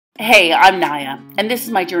Hey, I'm Naya, and this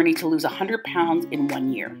is my journey to lose 100 pounds in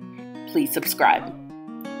 1 year. Please subscribe.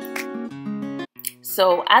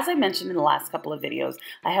 So, as I mentioned in the last couple of videos,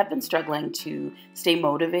 I have been struggling to stay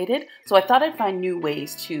motivated, so I thought I'd find new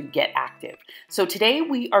ways to get active. So today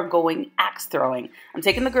we are going axe throwing. I'm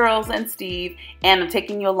taking the girls and Steve, and I'm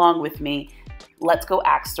taking you along with me. Let's go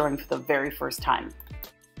axe throwing for the very first time.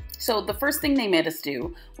 So the first thing they made us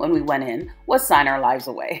do when we went in was sign our lives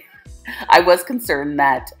away. I was concerned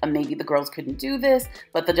that maybe the girls couldn't do this,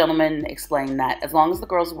 but the gentleman explained that as long as the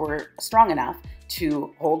girls were strong enough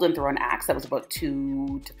to hold and throw an axe that was about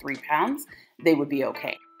 2 to 3 pounds, they would be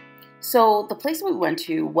okay. So the place we went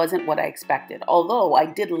to wasn't what I expected. Although I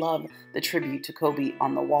did love the tribute to Kobe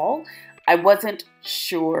on the wall, I wasn't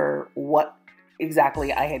sure what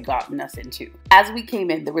exactly I had gotten us into. As we came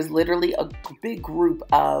in, there was literally a big group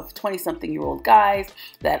of 20-something-year-old guys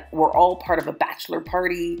that were all part of a bachelor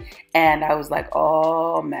party, and I was like,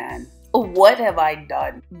 oh man, what have I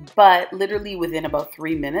done? But literally within about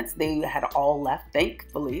 3 minutes, they had all left,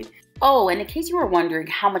 thankfully. Oh, and in case you were wondering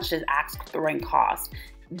how much does axe throwing cost,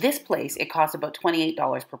 this place, it cost about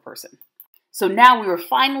 $28 per person. So now we were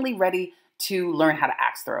finally ready to learn how to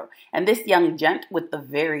axe throw. And this young gent with the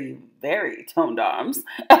very, very toned arms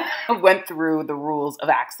went through the rules of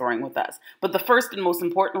axe throwing with us. But the first and most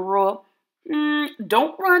important rule,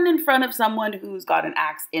 don't run in front of someone who's got an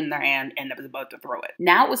axe in their hand and is about to throw it.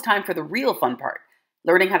 Now it was time for the real fun part,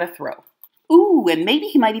 learning how to throw. Ooh, and maybe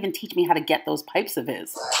he might even teach me how to get those pipes of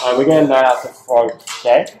his. We're going to learn how to throw,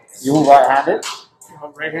 okay? You all right-handed?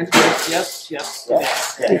 Right-handed, yes. Yeah.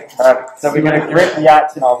 Perfect. So we're going to grip the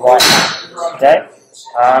axe in our right hand, okay?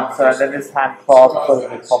 So then this hand clasp over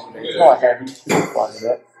the top of it. It's not heavy, you should be fine with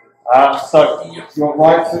it. So your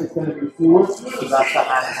right foot is going to be forward, so that's the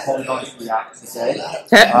hand holding onto the axe, okay?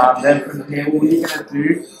 Then from here, all you're going to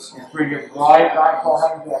do is bring it right back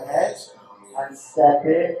behind your head and step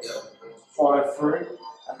in, follow through,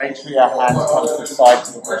 and make sure your hands come to the side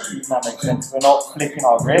to the wrist. Does that make sense? We're not flicking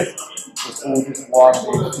our wrist, it's all just one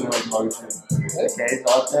big fluid motion. Okay, so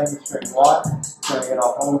I'll demonstrate one, so we're going to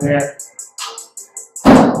hold here,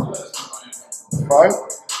 throw,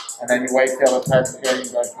 and then you wait for the other person to go and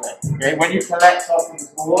go for it. Okay, when you collect off the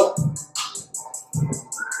board,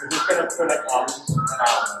 you're just going to put it up and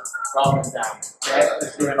out, rather than down. Okay,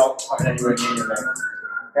 just so we're not coming anywhere near your leg.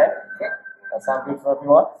 Okay, that sounds good for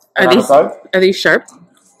everyone? Are these sharp?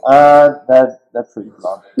 They're pretty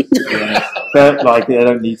blunt. But like they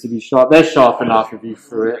don't need to be sharp. They're sharp enough if you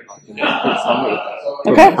threw it.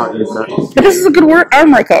 Okay. But this is a good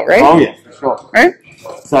arm workout, right? Oh yeah, for sure. Right?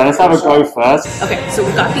 So let's have a go first. Okay, so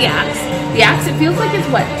we got the axe. The axe, it feels like it's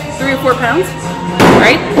what, 3 or 4 pounds,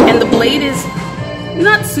 right? And the blade is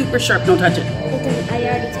not super sharp. Don't touch it. I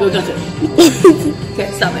already Don't touch it. Okay,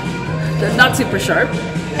 stop it. They're not super sharp.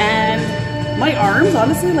 And my arms,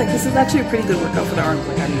 honestly, like this is actually a pretty good workout for the arms.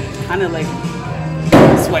 Like I'm kind of like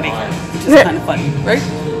sweating, which is kind of funny, right?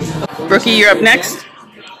 Brookie, you're up next.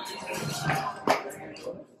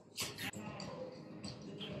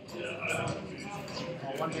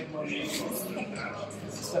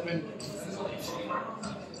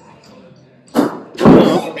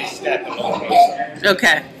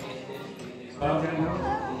 Okay.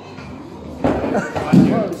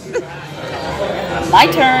 My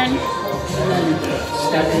turn.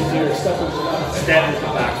 Step into the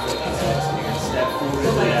back foot. Step forward.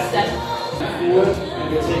 Step forward. And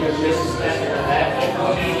you'll take a wrist step in the back.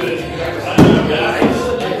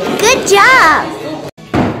 Good job!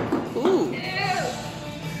 Ooh.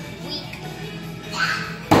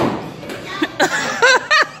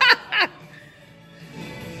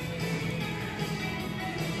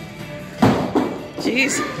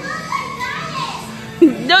 Jeez.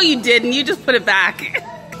 No, you didn't. You just put it back.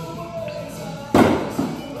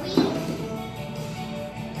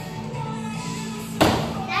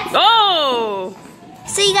 Oh!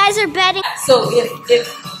 So you guys are betting? So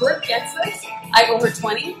if Brooke gets this, I owe her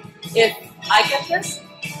 20. If I get this,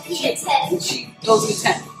 You get 10. she owes me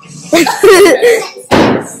 10.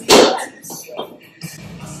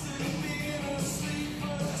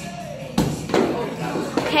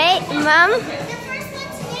 Okay, Mom.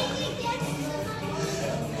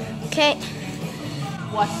 Okay.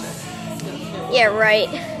 Watch this. Yeah, right.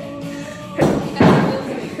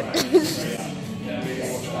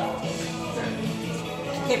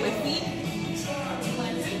 Okay, my feet.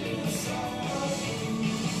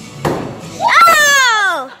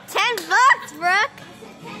 Oh! $10, Brooke.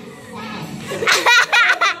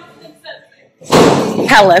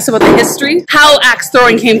 Tell us about the history, how axe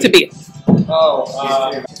throwing came to be.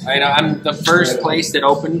 I know. The first place that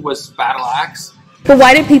opened was Battle Axe. But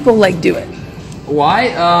why did people like do it?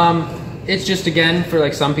 Why? It's just, again, for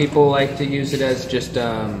like some people like to use it as just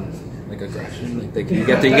like aggression. Like you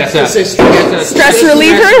get stress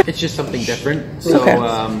reliever. It's just something different. So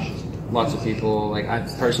lots of people, like I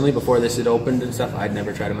personally, before this had opened and stuff, I'd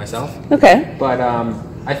never tried it myself. Okay. But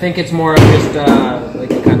I think it's more of just like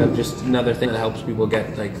kind of just another thing that helps people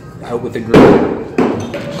get like out with the group.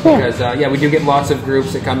 Cool. Because yeah, we do get lots of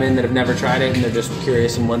groups that come in that have never tried it and they're just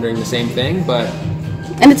curious and wondering the same thing, but.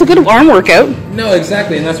 And it's a good arm workout. No,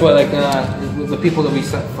 exactly, and that's why like the people that we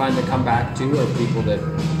find that come back to are people that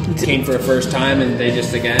came for a first time and they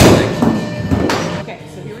just again like. Okay,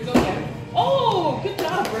 so here we go again. Oh, good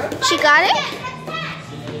job, bro. She got it?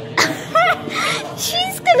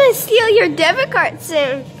 She's gonna steal your debit card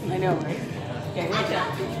soon. I know, right? Okay, right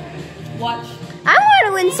down. Watch. I want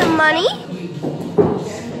to win some money.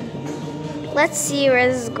 Let's see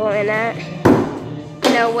where this is going at.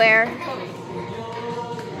 Nowhere.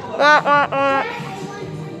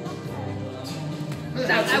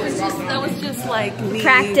 That was just like me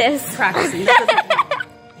practicing.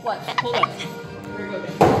 What? Hold on. Here we go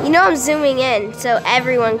again. You know I'm zooming in so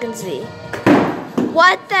everyone can see.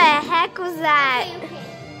 What the heck was that?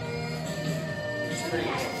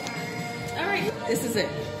 All right, this is it.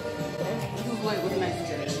 This is what it was meant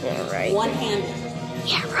to do. Yeah, right. One hand.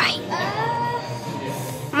 Yeah, right.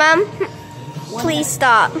 Mom, please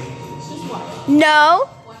stop. No.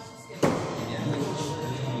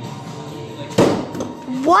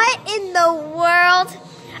 What in the world?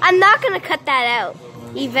 I'm not gonna cut that out.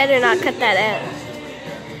 You better not cut that out.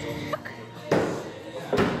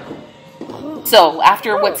 So,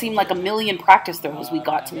 after what seemed like a million practice throws, we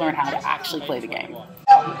got to learn how to actually play the game.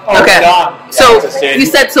 Okay. Okay. So, you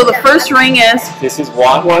said, so the first ring is? This is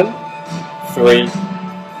 1, 3,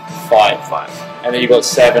 5. And then you've got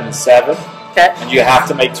 7 and 7. Okay. And you have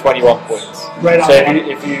to make 21 points. Right on. So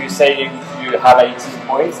if you say you have 18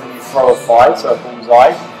 points and you throw a 5, so a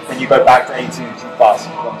bullseye, then you go back to 18 2 plus.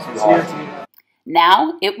 You've gone too high.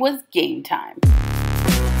 Now it was game time.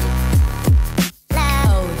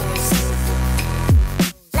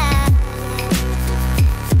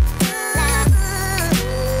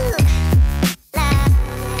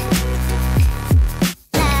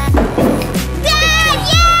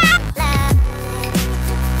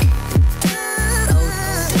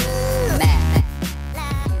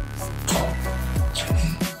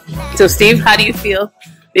 So Steve, how do you feel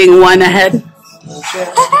being one ahead?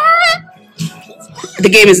 The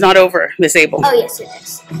game is not over, Miss Abel. Oh, yes, it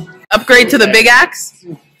is. Upgrade to the big axe?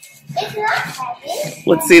 It's not heavy.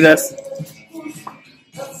 Let's see this.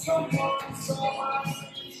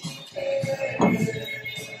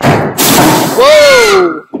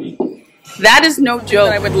 Whoa! That is no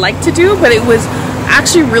joke. I would like to do, but it was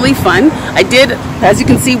actually really fun. I did, as you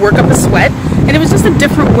can see, work up a sweat, and it was just a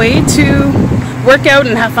different way to work out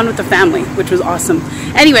and have fun with the family, which was awesome.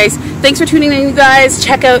 Anyways, thanks for tuning in, you guys.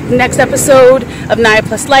 Check out the next episode of Naya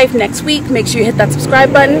Plus Life next week. Make sure you hit that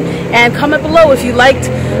subscribe button and comment below if you liked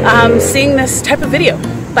seeing this type of video.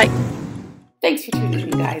 Bye. Thanks for tuning in,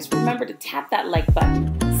 guys. Remember to tap that like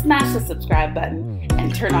button, smash the subscribe button,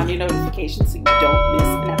 and turn on your notifications so you don't miss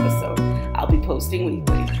an episode. I'll be posting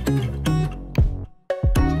weekly.